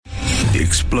the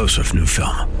explosive new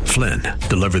film, Flynn,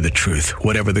 Deliver the Truth,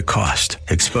 Whatever the Cost,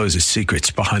 exposes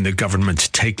secrets behind the government's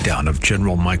takedown of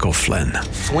General Michael Flynn.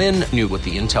 Flynn knew what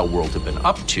the intel world had been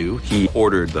up to. He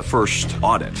ordered the first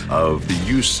audit of the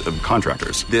use of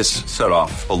contractors. This set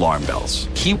off alarm bells.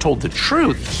 He told the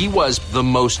truth. He was the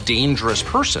most dangerous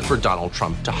person for Donald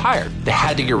Trump to hire. They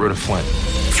had to get rid of Flynn.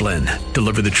 Flynn,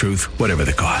 Deliver the Truth, Whatever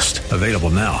the Cost. Available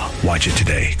now. Watch it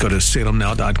today. Go to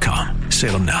salemnow.com.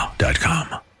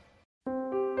 salemnow.com.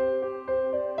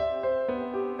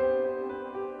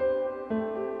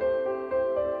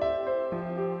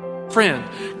 Friend,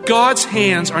 God's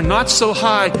hands are not so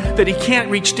high that He can't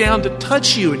reach down to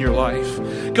touch you in your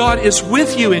life. God is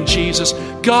with you in Jesus.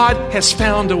 God has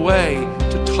found a way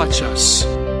to touch us.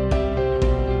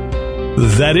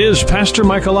 That is Pastor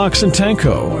Michael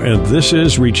Oxentenko, and this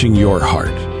is Reaching Your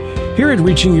Heart. Here at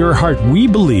Reaching Your Heart, we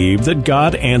believe that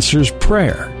God answers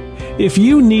prayer. If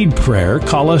you need prayer,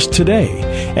 call us today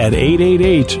at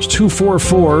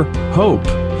 888-244-HOPE.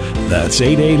 That's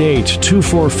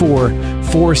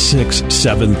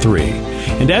 888-244-4673.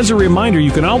 And as a reminder,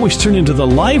 you can always tune into the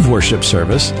live worship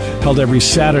service held every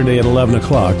Saturday at 11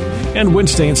 o'clock and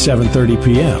Wednesday at 7:30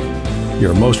 p.m.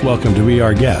 You're most welcome to be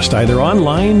our guest, either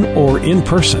online or in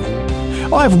person.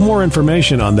 I'll have more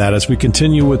information on that as we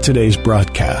continue with today's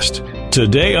broadcast.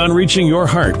 Today on Reaching Your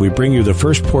Heart, we bring you the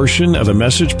first portion of a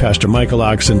message Pastor Michael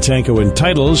Oxentenko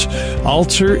entitles,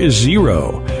 Altar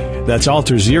Zero. That's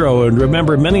Altar Zero, and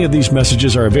remember, many of these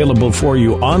messages are available for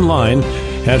you online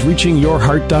at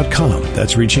reachingyourheart.com.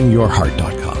 That's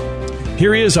reachingyourheart.com.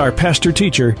 Here is our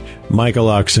pastor-teacher, Michael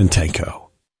Oxentenko.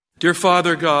 Dear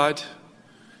Father God,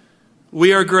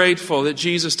 we are grateful that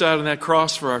Jesus died on that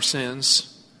cross for our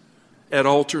sins at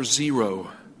Altar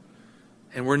Zero.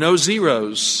 And we're no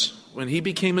zeros. When He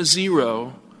became a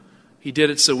zero, He did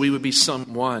it so we would be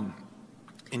someone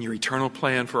in your eternal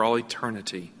plan for all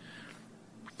eternity.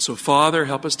 So, Father,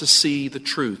 help us to see the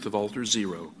truth of Altar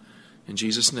Zero. In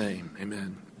Jesus' name,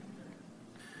 amen.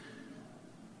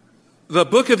 The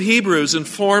book of Hebrews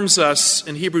informs us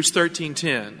in Hebrews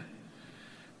 13:10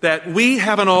 that we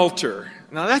have an altar.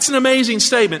 Now, that's an amazing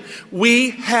statement. We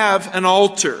have an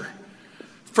altar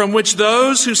from which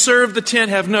those who serve the tent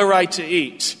have no right to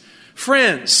eat.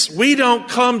 Friends, we don't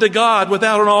come to God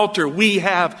without an altar. We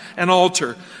have an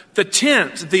altar. The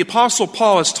tent, the Apostle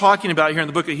Paul is talking about here in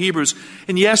the book of Hebrews,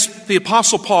 and yes, the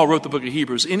Apostle Paul wrote the book of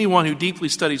Hebrews. Anyone who deeply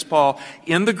studies Paul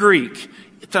in the Greek,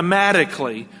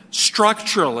 thematically,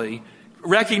 structurally,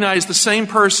 recognize the same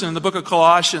person in the book of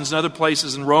Colossians and other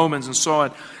places in Romans and so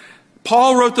on.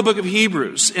 Paul wrote the book of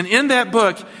Hebrews, and in that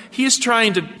book, he is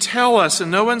trying to tell us in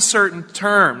no uncertain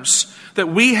terms that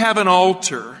we have an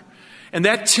altar. And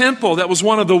that temple that was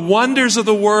one of the wonders of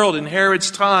the world in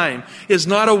Herod's time is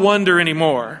not a wonder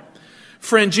anymore.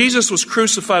 Friend, Jesus was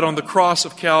crucified on the cross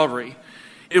of Calvary.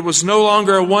 It was no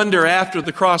longer a wonder after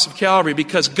the cross of Calvary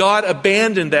because God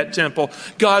abandoned that temple.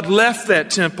 God left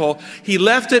that temple. He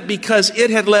left it because it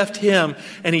had left Him.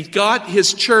 And He got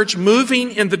His church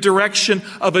moving in the direction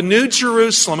of a new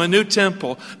Jerusalem, a new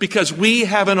temple, because we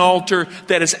have an altar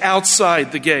that is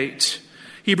outside the gate.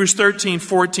 Hebrews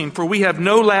 13:14, for we have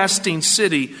no lasting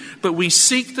city, but we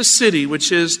seek the city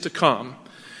which is to come.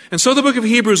 And so the book of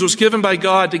Hebrews was given by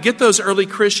God to get those early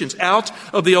Christians out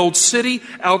of the old city,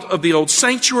 out of the old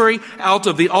sanctuary, out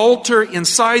of the altar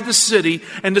inside the city,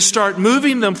 and to start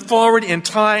moving them forward in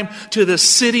time to the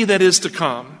city that is to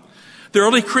come. The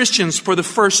early Christians, for the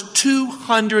first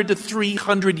 200 to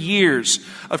 300 years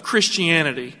of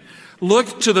Christianity,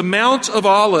 looked to the Mount of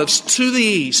Olives to the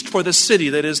east for the city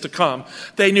that is to come.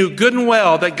 They knew good and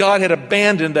well that God had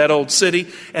abandoned that old city,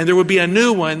 and there would be a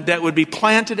new one that would be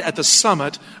planted at the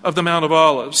summit of the Mount of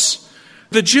Olives.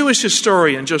 The Jewish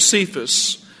historian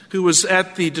Josephus, who was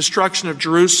at the destruction of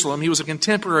Jerusalem, he was a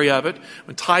contemporary of it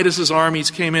when Titus's armies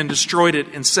came in and destroyed it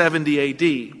in 70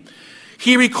 A.D.,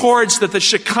 he records that the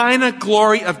Shekinah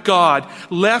glory of God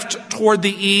left toward the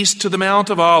east to the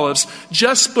Mount of Olives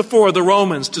just before the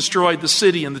Romans destroyed the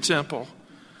city and the temple.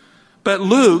 But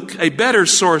Luke, a better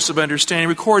source of understanding,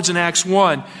 records in Acts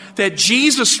 1 that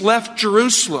Jesus left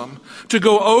Jerusalem to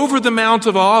go over the Mount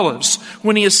of Olives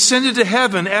when He ascended to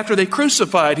heaven after they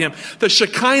crucified Him. The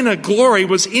Shekinah glory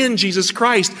was in Jesus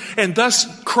Christ, and thus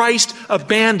Christ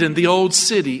abandoned the old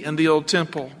city and the old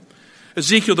temple.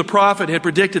 Ezekiel the prophet had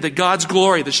predicted that God's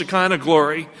glory, the Shekinah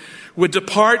glory, would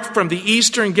depart from the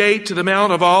eastern gate to the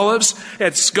Mount of Olives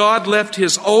as God left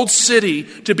His old city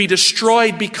to be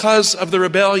destroyed because of the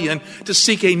rebellion, to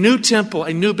seek a new temple,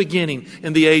 a new beginning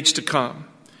in the age to come.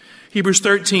 Hebrews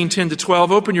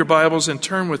 13:10-12. Open your Bibles and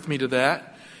turn with me to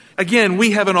that. Again,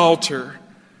 we have an altar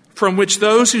from which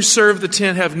those who serve the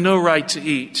tent have no right to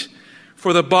eat.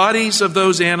 For the bodies of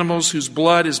those animals whose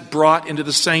blood is brought into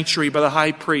the sanctuary by the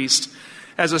high priest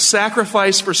as a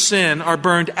sacrifice for sin are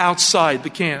burned outside the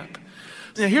camp.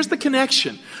 Now here's the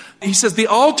connection. He says the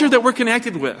altar that we're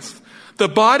connected with, the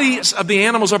bodies of the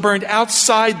animals are burned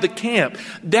outside the camp.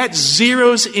 That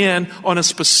zeroes in on a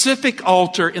specific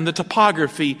altar in the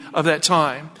topography of that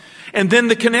time. And then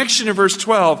the connection in verse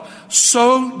 12,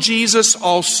 so Jesus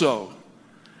also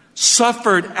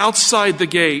suffered outside the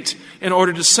gate in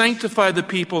order to sanctify the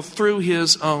people through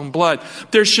his own blood.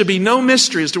 There should be no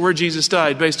mystery as to where Jesus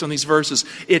died based on these verses.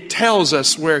 It tells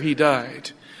us where he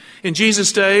died. In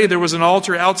Jesus' day, there was an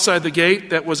altar outside the gate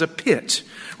that was a pit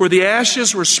where the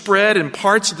ashes were spread and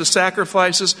parts of the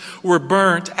sacrifices were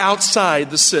burnt outside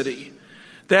the city.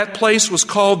 That place was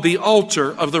called the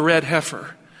altar of the red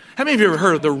heifer. How many of you have ever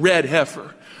heard of the red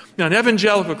heifer? Now, in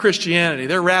evangelical Christianity,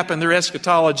 they're wrapping their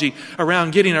eschatology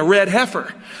around getting a red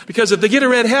heifer. Because if they get a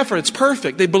red heifer, it's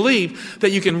perfect. They believe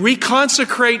that you can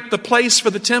reconsecrate the place for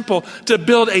the temple to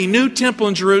build a new temple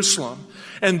in Jerusalem,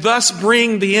 and thus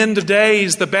bring the end of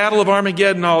days, the battle of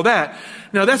Armageddon, all that.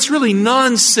 Now, that's really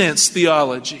nonsense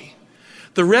theology.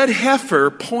 The red heifer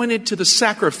pointed to the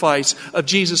sacrifice of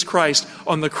Jesus Christ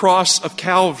on the cross of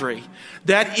Calvary.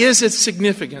 That is its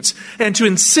significance. And to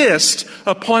insist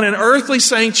upon an earthly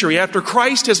sanctuary after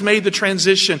Christ has made the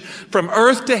transition from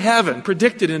earth to heaven,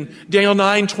 predicted in Daniel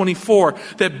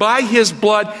 9:24, that by his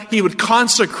blood he would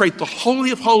consecrate the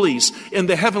Holy of Holies in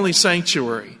the heavenly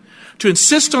sanctuary. To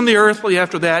insist on the earthly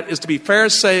after that is to be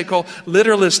pharisaical,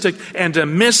 literalistic, and to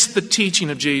miss the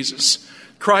teaching of Jesus.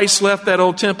 Christ left that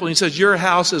old temple and he says, your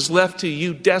house is left to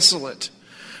you desolate.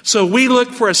 So we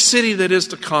look for a city that is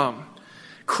to come.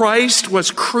 Christ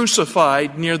was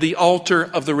crucified near the altar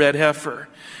of the red heifer.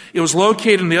 It was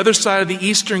located on the other side of the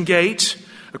eastern gate,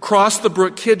 across the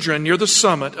brook Kidron, near the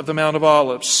summit of the Mount of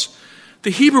Olives. The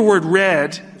Hebrew word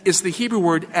red is the Hebrew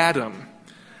word Adam.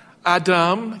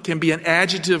 Adam can be an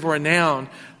adjective or a noun.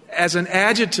 As an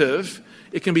adjective,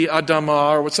 it can be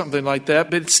Adamah or something like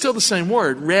that, but it's still the same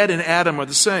word. Red and Adam are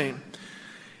the same.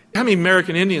 How many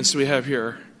American Indians do we have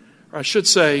here? Or I should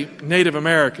say Native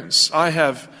Americans. I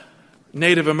have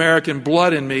Native American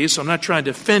blood in me, so I'm not trying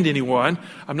to offend anyone.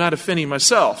 I'm not offending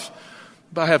myself.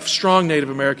 But I have strong Native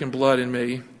American blood in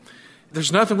me.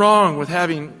 There's nothing wrong with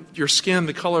having your skin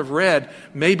the color of red.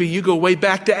 Maybe you go way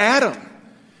back to Adam.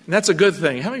 And that's a good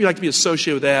thing. How many of you like to be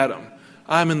associated with Adam?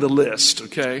 I'm in the list,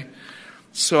 okay?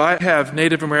 So I have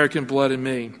Native American blood in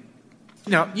me.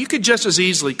 Now, you could just as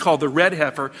easily call the red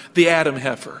heifer the Adam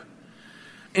heifer.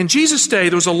 In Jesus' day,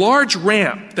 there was a large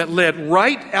ramp that led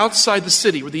right outside the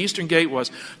city where the eastern gate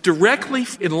was, directly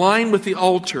in line with the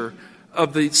altar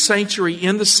of the sanctuary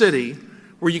in the city,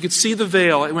 where you could see the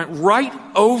veil. It went right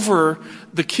over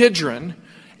the Kidron,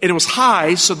 and it was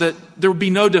high so that there would be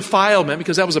no defilement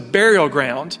because that was a burial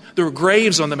ground. There were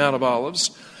graves on the Mount of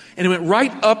Olives. And it went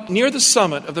right up near the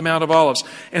summit of the Mount of Olives.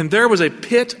 And there was a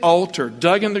pit altar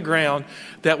dug in the ground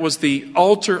that was the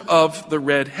altar of the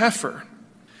red heifer.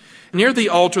 Near the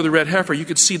altar of the red heifer, you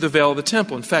could see the veil of the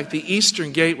temple. In fact, the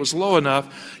eastern gate was low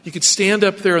enough. You could stand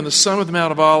up there on the summit of the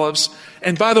Mount of Olives.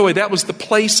 And by the way, that was the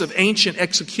place of ancient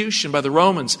execution by the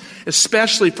Romans,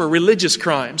 especially for religious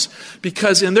crimes.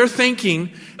 Because in their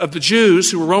thinking of the Jews,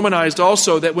 who were Romanized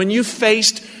also, that when you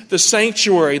faced the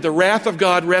sanctuary, the wrath of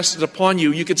God rested upon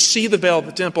you. You could see the veil of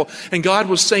the temple. And God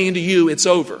was saying to you, it's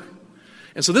over.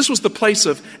 And so this was the place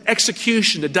of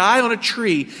execution. To die on a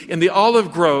tree in the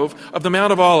olive grove of the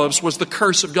Mount of Olives was the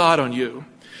curse of God on you.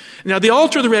 Now, the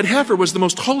altar of the red heifer was the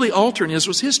most holy altar in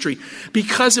Israel's history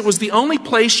because it was the only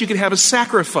place you could have a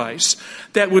sacrifice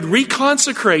that would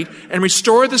reconsecrate and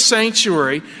restore the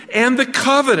sanctuary and the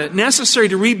covenant necessary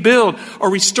to rebuild or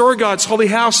restore God's holy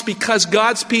house because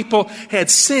God's people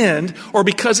had sinned or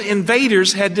because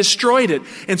invaders had destroyed it.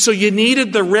 And so you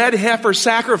needed the red heifer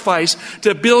sacrifice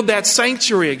to build that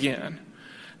sanctuary again.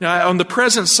 Now, on the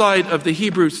present site of the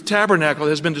Hebrew tabernacle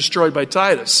that has been destroyed by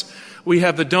Titus, we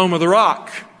have the Dome of the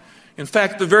Rock. In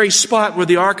fact, the very spot where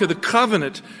the Ark of the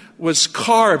Covenant was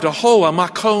carved, a hole, a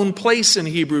makon place in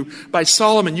Hebrew, by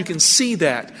Solomon, you can see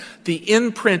that. The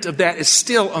imprint of that is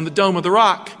still on the Dome of the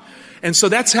Rock. And so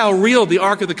that's how real the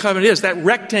Ark of the Covenant is. That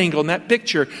rectangle in that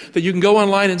picture that you can go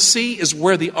online and see is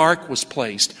where the Ark was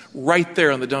placed, right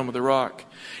there on the Dome of the Rock.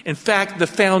 In fact, the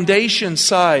foundation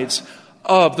sides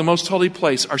of the most holy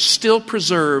place are still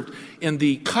preserved in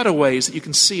the cutaways that you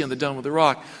can see on the Dome of the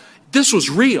Rock. This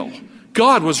was real.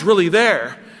 God was really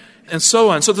there, and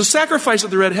so on. So the sacrifice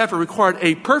of the red heifer required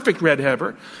a perfect red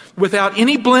heifer without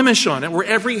any blemish on it, where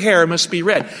every hair must be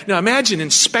red. Now imagine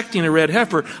inspecting a red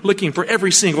heifer, looking for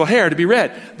every single hair to be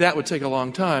red. That would take a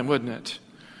long time, wouldn't it?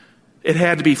 It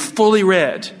had to be fully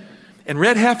red. And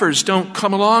red heifers don't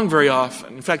come along very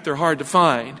often. In fact, they're hard to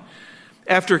find.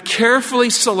 After carefully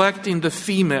selecting the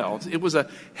female, it was a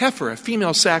heifer, a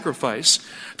female sacrifice,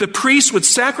 the priest would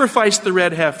sacrifice the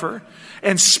red heifer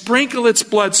and sprinkle its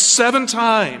blood 7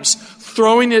 times,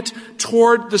 throwing it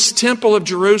toward this temple of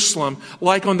Jerusalem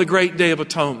like on the great Day of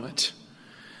Atonement.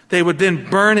 They would then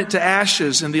burn it to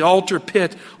ashes in the altar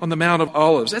pit on the Mount of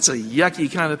Olives. That's a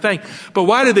yucky kind of thing. But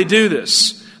why did they do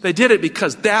this? They did it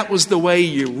because that was the way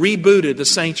you rebooted the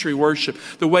sanctuary worship,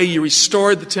 the way you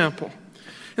restored the temple.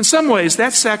 In some ways,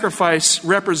 that sacrifice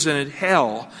represented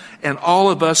hell and all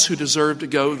of us who deserve to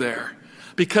go there,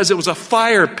 because it was a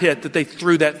fire pit that they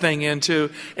threw that thing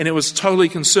into, and it was totally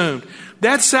consumed.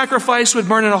 That sacrifice would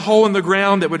burn in a hole in the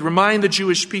ground that would remind the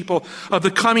Jewish people of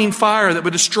the coming fire that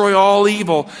would destroy all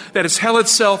evil, that is hell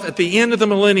itself at the end of the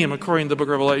millennium, according to the book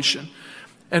of Revelation.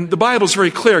 And the Bible is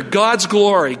very clear. God's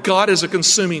glory, God is a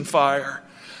consuming fire.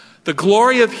 The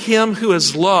glory of Him who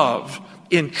is love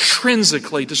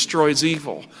intrinsically destroys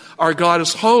evil. Our God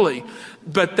is holy.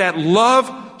 But that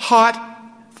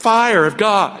love-hot fire of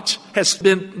God has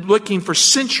been looking for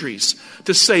centuries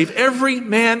to save every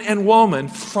man and woman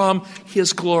from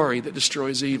His glory that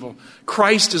destroys evil.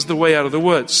 Christ is the way out of the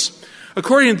woods.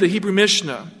 According to the Hebrew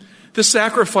Mishnah, this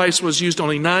sacrifice was used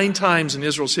only 9 times in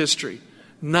Israel's history.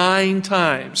 9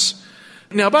 times.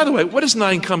 Now, by the way, what does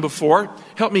 9 come before?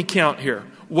 Help me count here.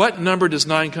 What number does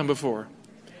 9 come before?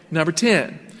 Number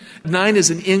 10. 9 is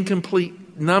an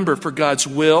incomplete number for God's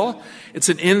will. It's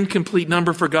an incomplete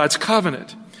number for God's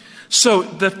covenant. So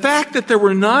the fact that there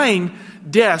were 9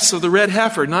 deaths of the red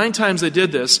heifer, 9 times they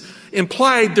did this,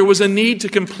 implied there was a need to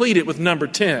complete it with number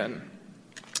 10.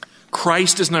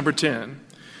 Christ is number 10.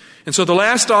 And so the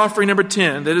last offering, number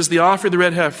 10, that is the offering of the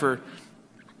red heifer,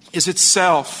 is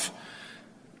itself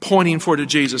pointing forward to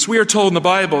Jesus. We are told in the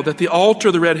Bible that the altar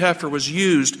of the red heifer was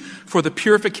used for the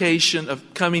purification of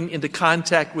coming into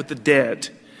contact with the dead.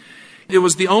 It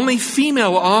was the only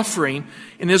female offering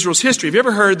in Israel's history. Have you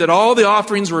ever heard that all the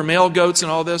offerings were male goats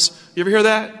and all this? You ever hear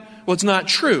that? Well, it's not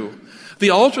true.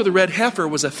 The altar of the red heifer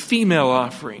was a female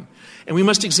offering, and we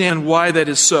must examine why that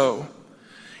is so.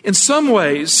 In some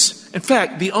ways, in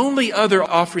fact, the only other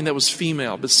offering that was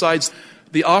female besides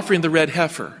the offering of the red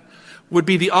heifer would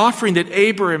be the offering that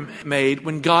Abraham made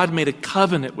when God made a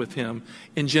covenant with him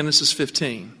in Genesis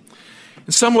 15.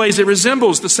 In some ways, it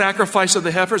resembles the sacrifice of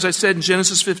the heifer, as I said in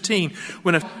Genesis 15,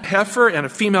 when a heifer and a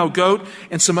female goat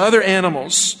and some other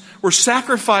animals were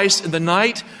sacrificed in the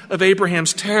night of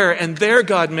Abraham's terror, and there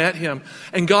God met him,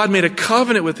 and God made a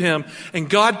covenant with him, and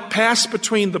God passed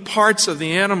between the parts of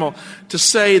the animal to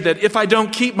say that if I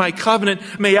don't keep my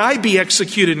covenant, may I be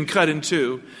executed and cut in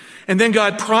two. And then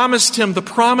God promised him the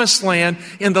promised land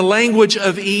in the language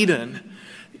of Eden.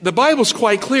 The Bible's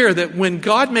quite clear that when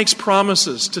God makes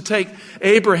promises to take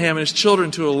Abraham and his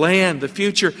children to a land, the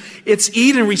future, it's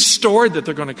Eden restored that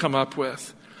they're going to come up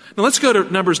with. Now let's go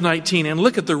to Numbers 19 and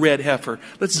look at the red heifer.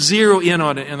 Let's zero in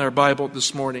on it in our Bible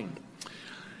this morning.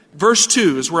 Verse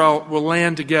 2 is where we'll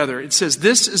land together. It says,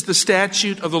 "This is the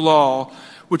statute of the law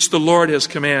which the Lord has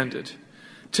commanded.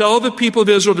 Tell the people of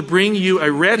Israel to bring you a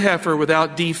red heifer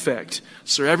without defect."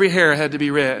 So every hair had to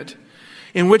be red.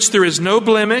 "In which there is no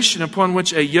blemish, and upon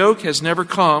which a yoke has never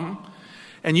come.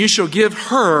 And you shall give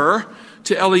her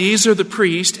to Eleazar the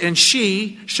priest, and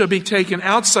she shall be taken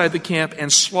outside the camp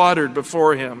and slaughtered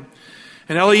before him.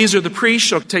 And Eleazar the priest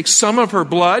shall take some of her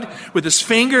blood with his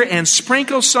finger and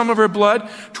sprinkle some of her blood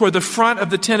toward the front of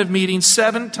the tent of meeting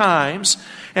 7 times.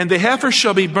 And the heifer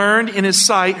shall be burned in his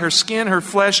sight, her skin, her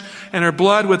flesh, and her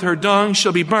blood with her dung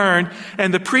shall be burned.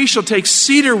 And the priest shall take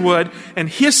cedar wood and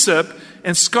hyssop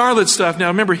and scarlet stuff." Now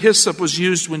remember, hyssop was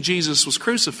used when Jesus was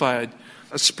crucified,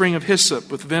 a spring of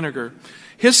hyssop with vinegar.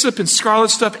 "Hyssop and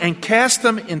scarlet stuff, and cast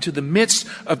them into the midst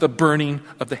of the burning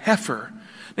of the heifer."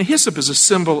 Now hyssop is a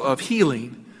symbol of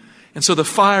healing. And so the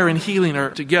fire and healing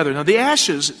are together. Now the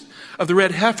ashes of the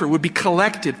red heifer would be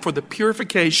collected for the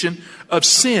purification of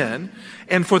sin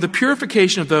and for the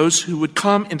purification of those who would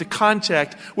come into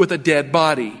contact with a dead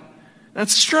body.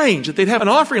 That's strange that they'd have an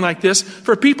offering like this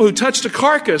for people who touched a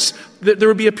carcass, that there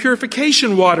would be a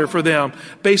purification water for them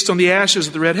based on the ashes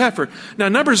of the red heifer. Now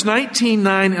Numbers 19,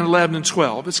 9, and 11, and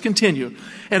 12. Let's continue.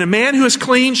 "And a man who is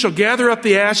clean shall gather up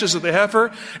the ashes of the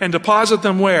heifer and deposit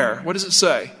them" where? What does it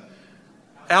say?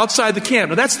 Outside the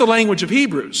camp. Now that's the language of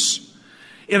Hebrews.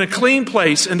 "In a clean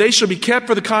place, and they shall be kept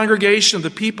for the congregation of the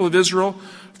people of Israel,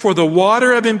 for the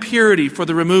water of impurity, for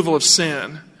the removal of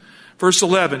sin." Verse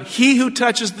 11, "He who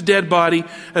touches the dead body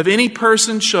of any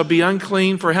person shall be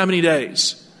unclean for how many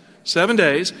days? 7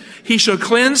 days. He shall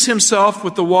cleanse himself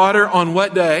with the water on"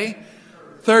 what day?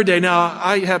 3rd day. Now,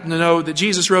 I happen to know that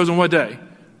Jesus rose on what day?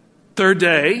 third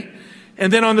day.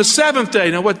 And then on the seventh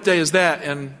day, now what day is that?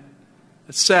 And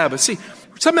it's Sabbath. See,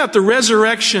 we're talking about the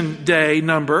resurrection day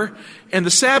number and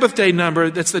the Sabbath day number.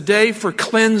 That's the day for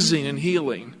cleansing and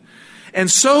healing.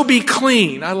 And so be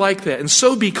clean. I like that. And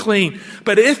so be clean.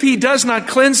 But if he does not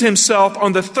cleanse himself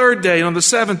on the third day and on the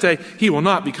seventh day, he will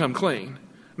not become clean.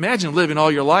 Imagine living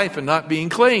all your life and not being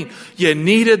clean. You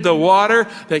needed the water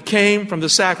that came from the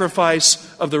sacrifice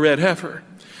of the red heifer.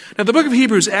 Now, the book of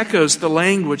Hebrews echoes the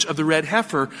language of the red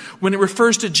heifer when it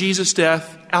refers to Jesus'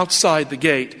 death outside the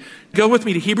gate. Go with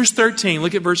me to Hebrews 13.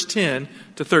 Look at verse 10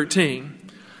 to 13.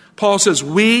 Paul says,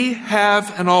 "We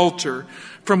have an altar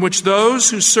from which those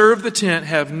who serve the tent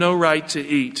have no right to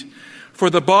eat. For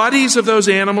the bodies of those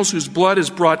animals whose blood is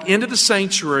brought into the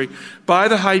sanctuary by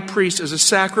the high priest as a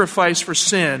sacrifice for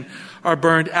sin are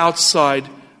burned outside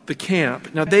the camp."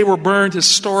 Now, they were burned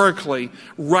historically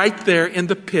right there in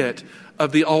the pit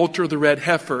of the altar of the red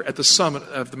heifer at the summit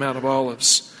of the Mount of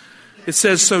Olives. It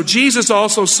says, so Jesus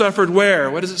also suffered where?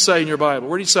 What does it say in your Bible?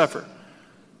 Where did he suffer?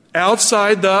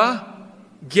 Outside the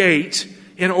gate,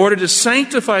 in order to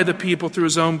sanctify the people through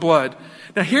his own blood.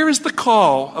 Now here is the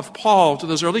call of Paul to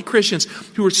those early Christians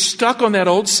who were stuck on that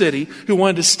old city, who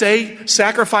wanted to stay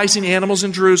sacrificing animals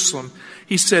in Jerusalem.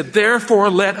 He said,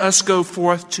 "Therefore let us go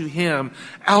forth to him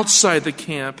outside the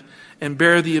camp and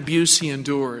bear the abuse he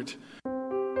endured."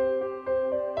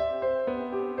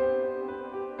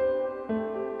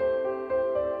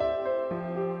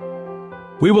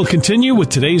 We will continue with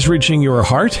today's Reaching Your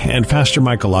Heart and Pastor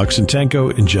Michael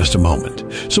Oxentenko in just a moment,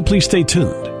 so please stay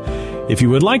tuned. If you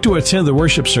would like to attend the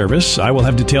worship service, I will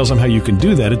have details on how you can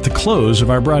do that at the close of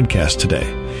our broadcast today.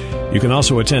 You can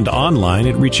also attend online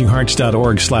at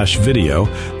reachinghearts.org/video.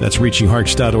 That's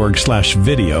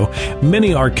reachinghearts.org/video. Many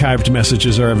archived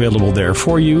messages are available there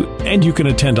for you, and you can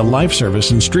attend a live service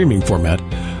in streaming format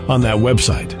on that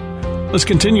website. Let's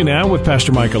continue now with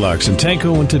Pastor Michael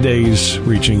Oxentenko and today's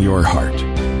Reaching Your Heart.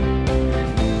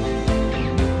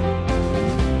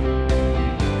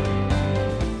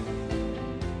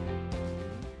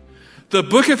 The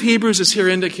book of Hebrews is here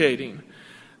indicating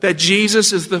that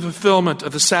Jesus is the fulfillment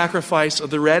of the sacrifice of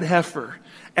the red heifer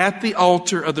at the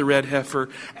altar of the red heifer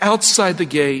outside the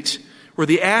gate where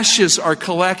the ashes are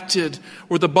collected,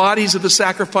 where the bodies of the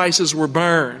sacrifices were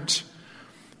burned.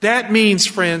 That means,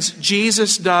 friends,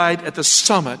 Jesus died at the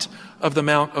summit of the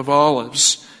Mount of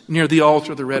Olives near the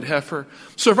altar of the red heifer.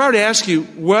 So if I were to ask you,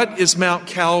 what is Mount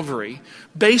Calvary?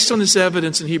 Based on this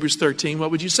evidence in Hebrews 13, what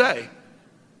would you say?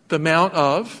 The Mount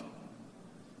of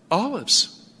Olives.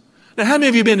 Now, how many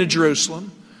of you have been to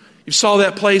Jerusalem? You saw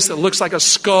that place that looks like a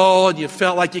skull and you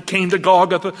felt like you came to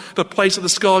Golgotha, the place of the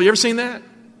skull. You ever seen that?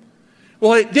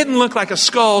 Well, it didn't look like a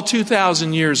skull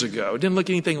 2,000 years ago. It didn't look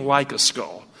anything like a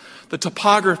skull. The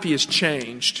topography has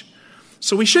changed.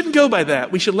 So we shouldn't go by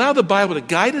that. We should allow the Bible to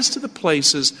guide us to the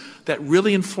places that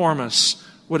really inform us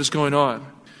what is going on.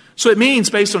 So it means,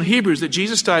 based on Hebrews, that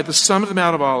Jesus died at the summit of the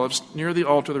Mount of Olives near the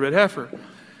altar of the red heifer.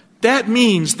 That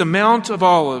means the Mount of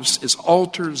Olives is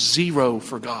altar zero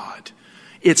for God.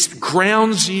 It's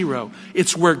ground zero.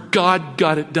 It's where God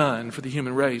got it done for the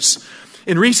human race.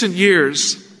 In recent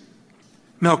years,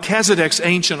 Melchizedek's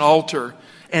ancient altar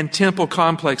and temple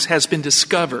complex has been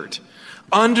discovered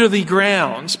under the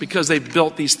grounds, because they've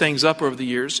built these things up over the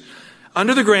years,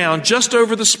 under the ground, just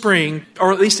over the spring,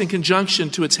 or at least in conjunction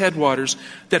to its headwaters,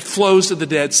 that flows to the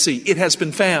Dead Sea. It has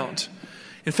been found.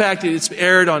 In fact, it's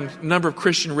aired on a number of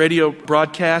Christian radio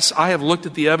broadcasts. I have looked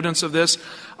at the evidence of this.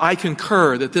 I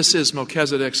concur that this is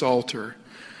Melchizedek's altar.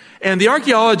 And the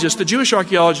archaeologists, the Jewish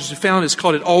archaeologists who found it,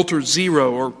 called it altar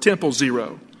zero or temple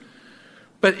zero.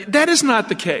 But that is not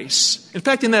the case. In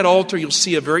fact, in that altar, you'll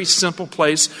see a very simple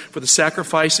place for the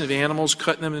sacrificing of animals,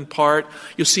 cutting them in part.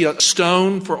 You'll see a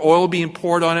stone for oil being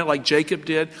poured on it like Jacob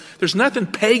did. There's nothing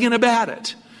pagan about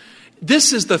it.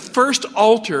 This is the first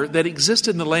altar that existed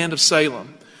in the land of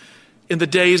Salem in the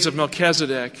days of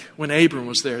Melchizedek when Abram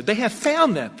was there. They have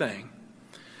found that thing.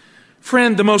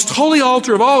 Friend, the most holy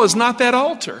altar of all is not that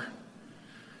altar.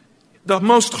 The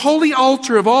most holy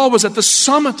altar of all was at the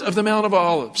summit of the Mount of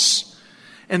Olives.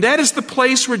 And that is the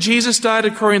place where Jesus died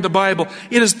according to the Bible.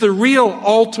 It is the real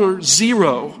altar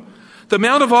zero. The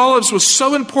Mount of Olives was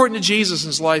so important to Jesus in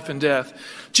his life and death.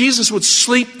 Jesus would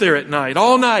sleep there at night,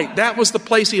 all night. That was the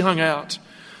place he hung out.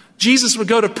 Jesus would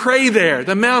go to pray there,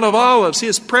 the Mount of Olives,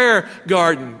 his prayer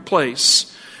garden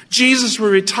place. Jesus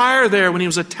would retire there when he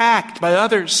was attacked by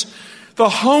others. The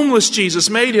homeless Jesus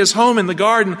made his home in the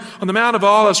garden on the Mount of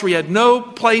Olives where he had no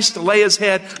place to lay his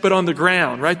head but on the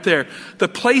ground, right there. The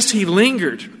place he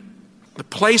lingered, the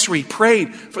place where he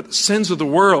prayed for the sins of the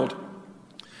world.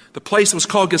 The place was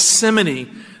called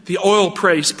Gethsemane, the oil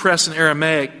press in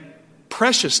Aramaic.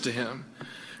 precious to him.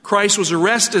 Christ was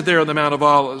arrested there on the Mount of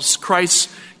Olives. Christ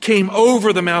came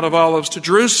over the Mount of Olives to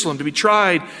Jerusalem to be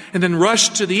tried and then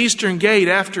rushed to the eastern gate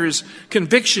after his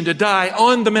conviction to die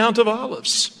on the Mount of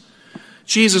Olives.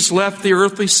 Jesus left the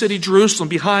earthly city Jerusalem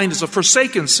behind as a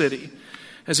forsaken city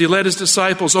as he led his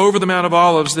disciples over the Mount of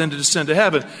Olives then to descend to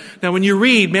heaven. Now when you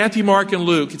read Matthew, Mark, and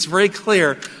Luke, it's very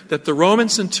clear that the Roman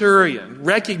centurion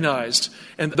recognized,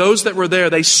 and those that were there,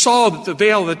 they saw that the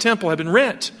veil of the temple had been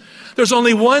rent. There's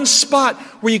only one spot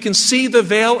where you can see the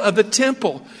veil of the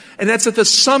temple, and that's at the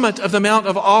summit of the Mount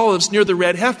of Olives near the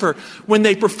red heifer. When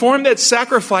they performed that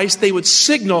sacrifice, they would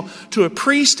signal to a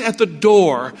priest at the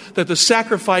door that the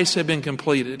sacrifice had been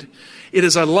completed. It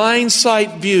is a line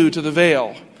sight view to the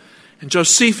veil. And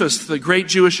Josephus, the great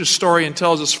Jewish historian,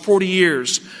 tells us 40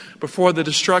 years before the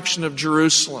destruction of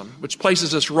Jerusalem, which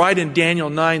places us right in Daniel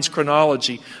 9's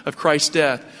chronology of Christ's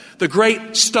death. The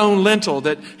great stone lintel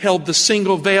that held the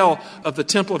single veil of the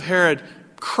temple of Herod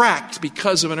cracked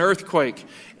because of an earthquake,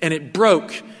 and it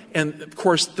broke. And, of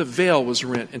course, the veil was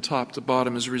rent in top to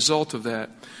bottom as a result of that.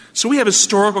 So we have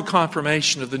historical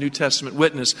confirmation of the New Testament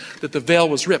witness that the veil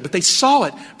was rent, but they saw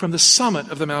it from the summit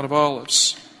of the Mount of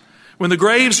Olives. When the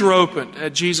graves were opened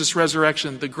at Jesus'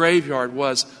 resurrection, the graveyard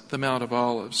was the Mount of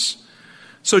Olives.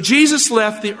 So Jesus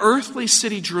left the earthly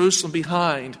city Jerusalem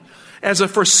behind as a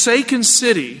forsaken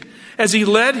city as he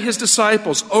led his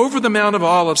disciples over the Mount of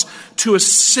Olives to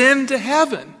ascend to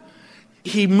heaven.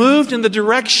 He moved in the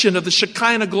direction of the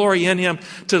Shekinah glory in him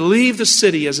to leave the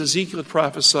city, as Ezekiel had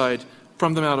prophesied,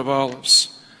 from the Mount of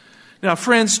Olives. Now,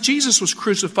 friends, Jesus was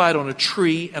crucified on a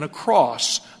tree and a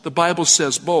cross. The Bible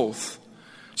says both.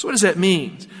 So what does that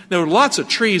mean? There were lots of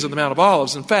trees on the Mount of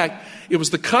Olives. In fact, it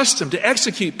was the custom to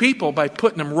execute people by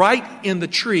putting them right in the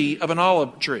tree of an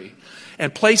olive tree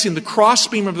and placing the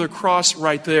crossbeam of their cross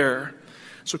right there.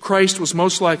 So Christ was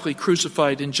most likely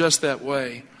crucified in just that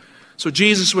way. So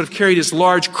Jesus would have carried his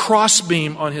large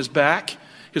crossbeam on his back,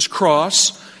 his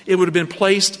cross. It would have been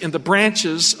placed in the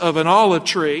branches of an olive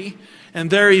tree, and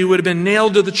there he would have been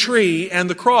nailed to the tree, and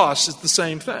the cross is the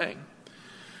same thing.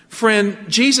 Friend,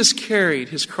 Jesus carried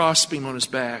his crossbeam on his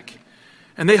back,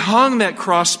 and they hung that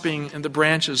crossbeam in the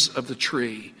branches of the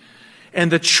tree.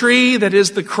 And the tree that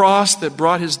is the cross that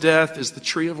brought his death is the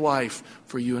tree of life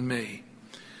for you and me.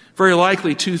 Very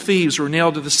likely, two thieves were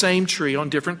nailed to the same tree on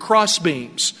different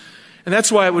crossbeams. And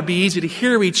that's why it would be easy to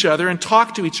hear each other and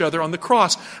talk to each other on the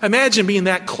cross. Imagine being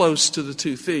that close to the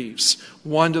two thieves.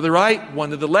 One to the right, one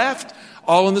to the left,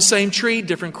 all on the same tree,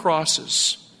 different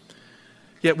crosses.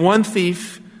 Yet one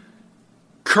thief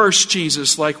cursed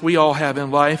Jesus like we all have in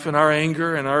life, in our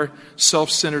anger and our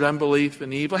self-centered unbelief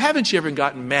and evil. Haven't you ever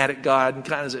gotten mad at God and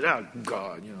kind of said, oh,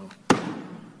 God,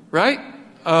 right?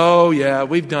 Oh, yeah,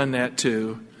 we've done that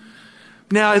too.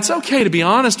 Now, it's okay to be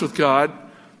honest with God,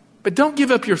 but don't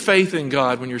give up your faith in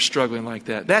God when you're struggling like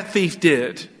that. That thief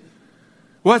did.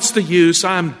 What's the use?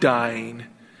 I'm dying.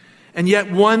 And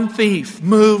yet one thief,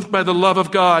 moved by the love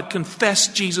of God,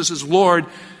 confessed Jesus as Lord,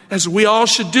 as we all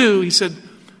should do. He said,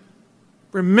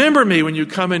 remember me when you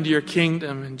come into your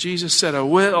kingdom. And Jesus said, I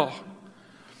will.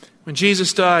 When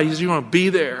Jesus died, he said, you want to be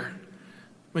there.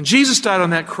 When Jesus died on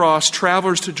that cross,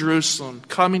 travelers to Jerusalem,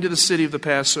 coming to the city of the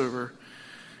Passover,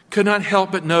 could not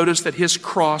help but notice that his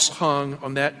cross hung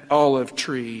on that olive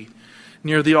tree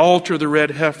near the altar of the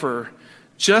red heifer,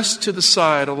 just to the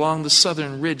side along the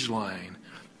southern ridge line,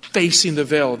 facing the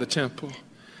veil of the temple.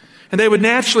 And they would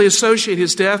naturally associate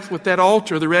his death with that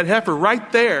altar, the red heifer,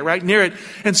 right there, right near it.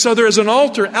 And so there is an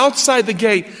altar outside the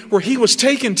gate where he was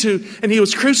taken to and he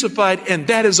was crucified, and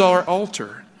that is our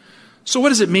altar. So what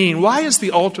does it mean? Why is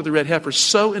the altar of the red heifer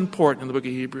so important in the book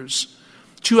of Hebrews?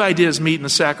 Two ideas meet in the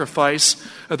sacrifice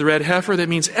of the red heifer that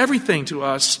means everything to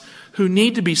us who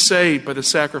need to be saved by the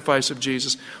sacrifice of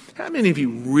Jesus. How many of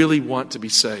you really want to be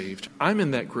saved? I'm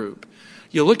in that group.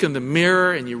 You look in the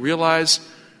mirror and you realize,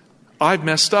 I've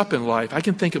messed up in life. I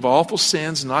can think of awful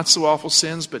sins, not so awful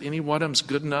sins, but any one of them's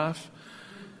good enough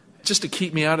just to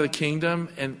keep me out of the kingdom.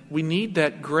 And we need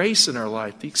that grace in our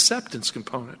life, the acceptance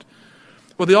component.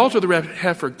 Well, the altar of the red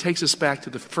heifer takes us back to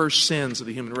the first sins of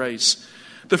the human race.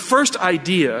 The first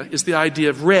idea is the idea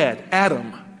of red,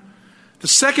 Adam. The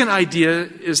second idea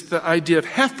is the idea of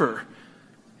heifer,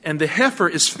 and the heifer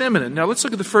is feminine. Now let's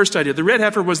look at the first idea. The red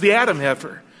heifer was the Adam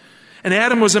heifer. And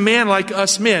Adam was a man like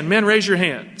us men. Men, raise your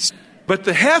hands. But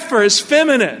the heifer is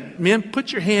feminine. Men,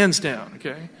 put your hands down,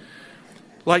 okay?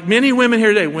 Like many women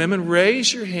here today, women,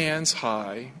 raise your hands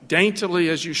high, daintily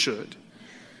as you should.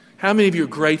 How many of you are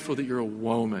grateful that you're a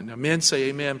woman? Now, men, say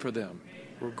amen for them.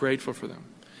 We're grateful for them.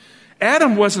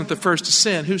 Adam wasn't the first to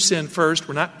sin. Who sinned first?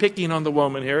 We're not picking on the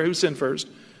woman here. Who sinned first?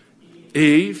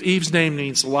 Eve. Eve's name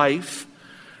means life.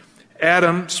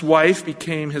 Adam's wife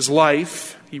became his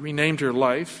life. He renamed her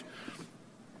Life.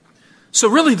 So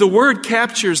really the word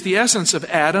captures the essence of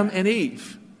Adam and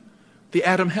Eve, the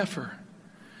Adam heifer.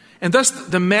 And thus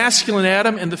the masculine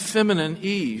Adam and the feminine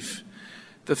Eve,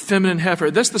 the feminine heifer.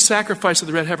 Thus the sacrifice of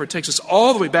the red heifer takes us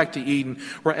all the way back to Eden,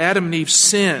 where Adam and Eve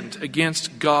sinned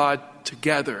against God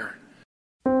together.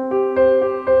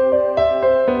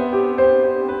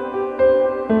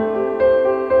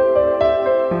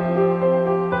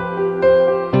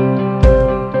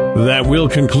 That will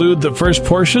conclude the first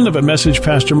portion of a message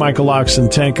Pastor Michael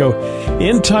Oxentenko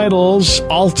entitles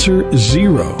Altar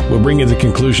Zero. We'll bring you the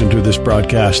conclusion to this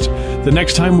broadcast the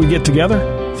next time we get together.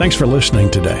 Thanks for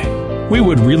listening today. We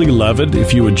would really love it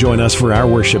if you would join us for our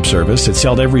worship service. It's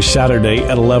held every Saturday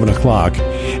at 11 o'clock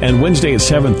and Wednesday at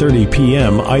 7:30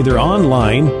 p.m., either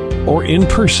online or in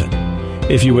person.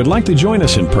 If you would like to join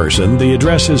us in person, the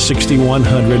address is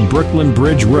 6100 Brooklyn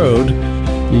Bridge Road,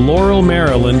 Laurel,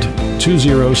 Maryland,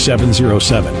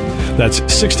 20707. That's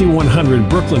 6100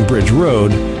 Brooklyn Bridge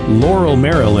Road, Laurel,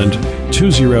 Maryland,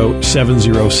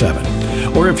 20707.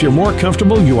 Or if you're more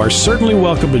comfortable, you are certainly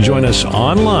welcome to join us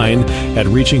online at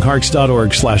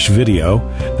reachinghearts.org/video.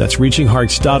 That's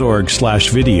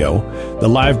reachinghearts.org/video. The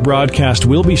live broadcast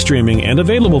will be streaming and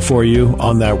available for you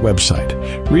on that website,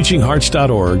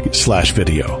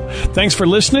 reachinghearts.org/video. Thanks for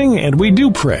listening, and we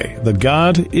do pray that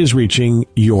God is reaching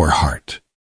your heart.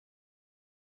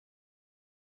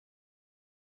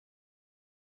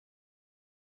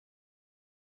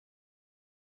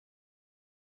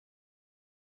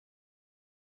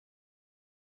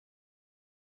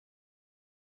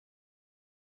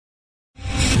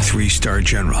 Three-star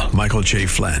General Michael J.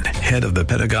 Flynn, head of the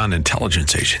Pentagon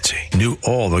Intelligence Agency, knew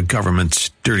all the government's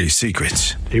dirty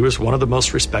secrets. He was one of the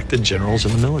most respected generals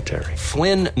in the military.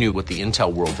 Flynn knew what the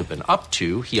intel world had been up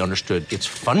to. He understood its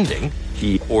funding.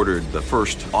 He ordered the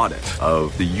first audit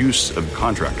of the use of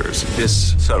contractors.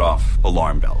 This set off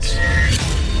alarm bells.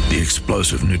 The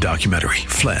explosive new documentary,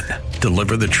 Flynn,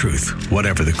 Deliver the Truth,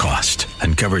 Whatever the Cost,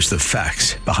 uncovers the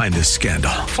facts behind this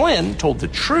scandal. Flynn told the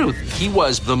truth. He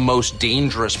was the most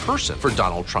dangerous person for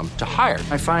Donald Trump to hire.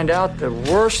 I find out the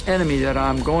worst enemy that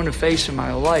I'm going to face in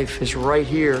my life is right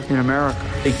here in America.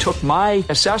 They took my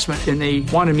assessment and they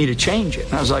wanted me to change it.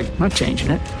 And I was like, I'm not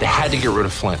changing it. They had to get rid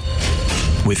of Flynn.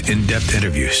 With in-depth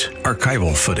interviews,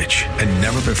 archival footage, and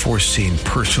never-before-seen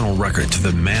personal records of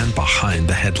the man behind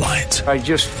the headlines. I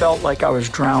just felt like I was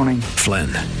drowning. Flynn,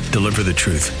 Deliver the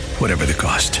Truth, Whatever the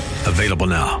Cost. Available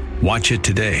now. Watch it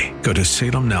today. Go to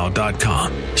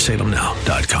salemnow.com.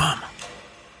 salemnow.com.